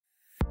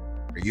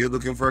Are you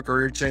looking for a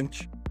career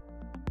change?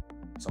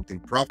 Something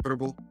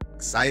profitable,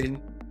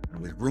 exciting,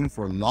 and with room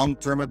for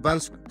long-term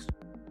advancement?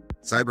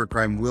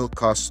 Cybercrime will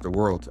cost the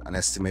world an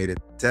estimated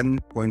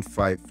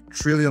 $10.5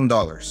 trillion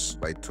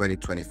by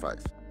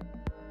 2025.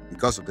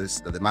 Because of this,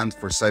 the demand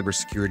for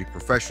cybersecurity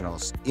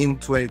professionals in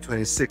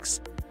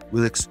 2026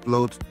 will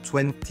explode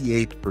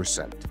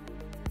 28%,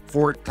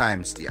 4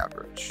 times the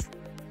average.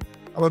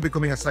 How about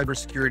becoming a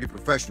cybersecurity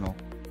professional,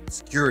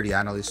 security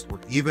analyst, or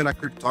even a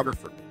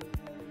cryptographer?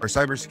 Our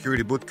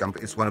Cybersecurity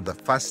Bootcamp is one of the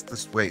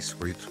fastest ways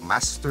for you to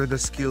master the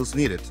skills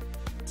needed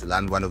to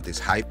land one of these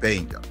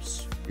high-paying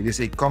jobs. It is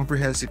a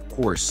comprehensive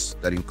course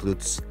that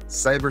includes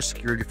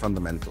cybersecurity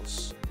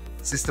fundamentals,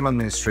 system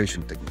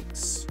administration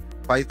techniques,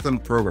 Python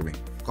programming,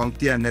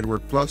 CompTIA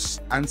Network Plus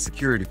and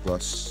Security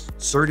Plus,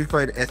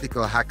 certified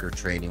ethical hacker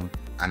training,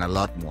 and a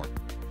lot more.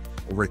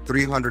 Over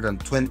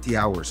 320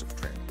 hours of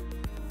training.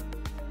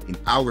 In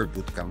our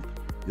bootcamp,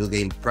 you'll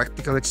gain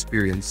practical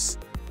experience,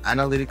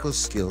 analytical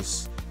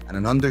skills, and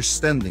an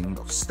understanding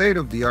of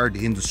state-of-the-art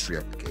industry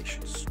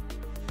applications.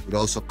 It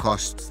also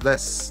costs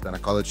less than a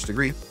college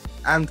degree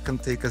and can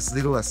take as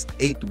little as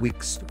 8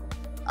 weeks to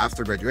complete.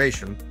 After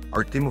graduation,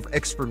 our team of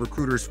expert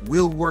recruiters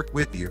will work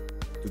with you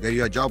to get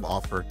you a job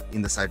offer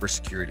in the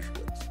cybersecurity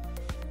field.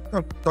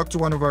 Now, talk to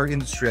one of our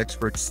industry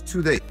experts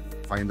today.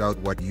 Find out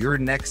what your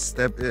next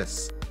step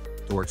is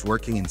towards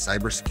working in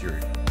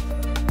cybersecurity.